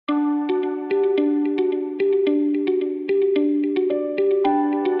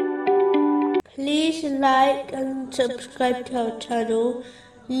like and subscribe to our channel.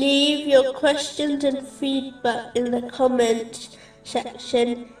 Leave your questions and feedback in the comments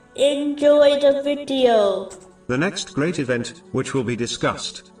section. Enjoy the video. The next great event, which will be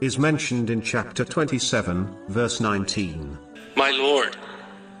discussed, is mentioned in chapter 27, verse 19. My Lord,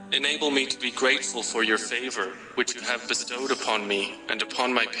 enable me to be grateful for your favor, which you have bestowed upon me and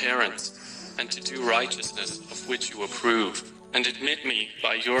upon my parents, and to do righteousness of which you approve, and admit me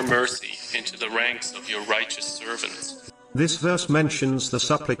by your mercy into the ranks of your righteous servants. This verse mentions the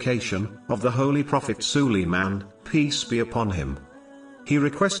supplication of the holy prophet Suleiman, peace be upon him. He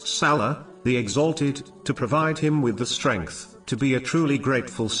requests Allah, the Exalted, to provide him with the strength to be a truly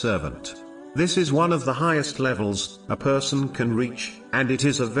grateful servant. This is one of the highest levels a person can reach, and it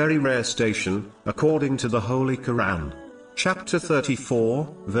is a very rare station, according to the Holy Quran. Chapter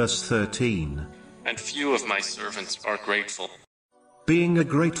 34, verse 13. And few of my servants are grateful. Being a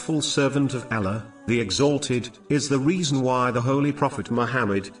grateful servant of Allah, the Exalted, is the reason why the Holy Prophet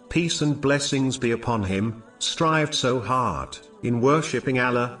Muhammad, peace and blessings be upon him, strived so hard in worshipping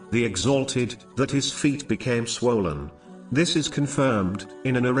Allah, the Exalted, that his feet became swollen. This is confirmed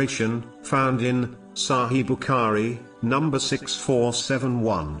in a narration found in Sahih Bukhari, number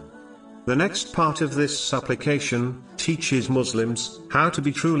 6471. The next part of this supplication teaches Muslims how to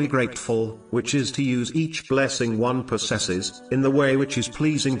be truly grateful, which is to use each blessing one possesses in the way which is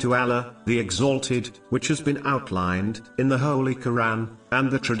pleasing to Allah, the Exalted, which has been outlined in the Holy Quran and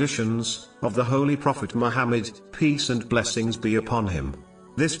the traditions of the Holy Prophet Muhammad, peace and blessings be upon him.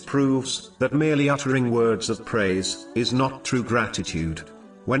 This proves that merely uttering words of praise is not true gratitude.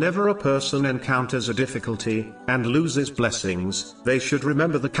 Whenever a person encounters a difficulty and loses blessings, they should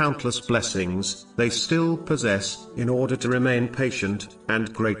remember the countless blessings they still possess in order to remain patient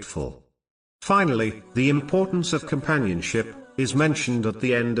and grateful. Finally, the importance of companionship is mentioned at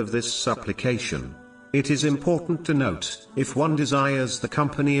the end of this supplication. It is important to note, if one desires the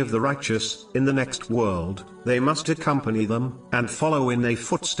company of the righteous in the next world, they must accompany them and follow in their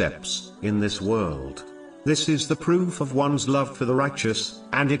footsteps in this world. This is the proof of one's love for the righteous,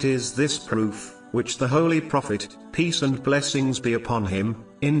 and it is this proof which the Holy Prophet, peace and blessings be upon him,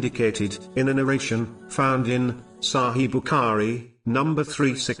 indicated in a narration found in Sahih Bukhari, number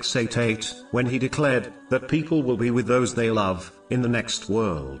 3688, when he declared that people will be with those they love in the next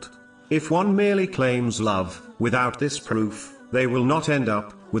world. If one merely claims love without this proof, they will not end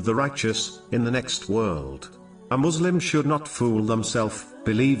up with the righteous in the next world. A Muslim should not fool themselves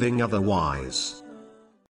believing otherwise.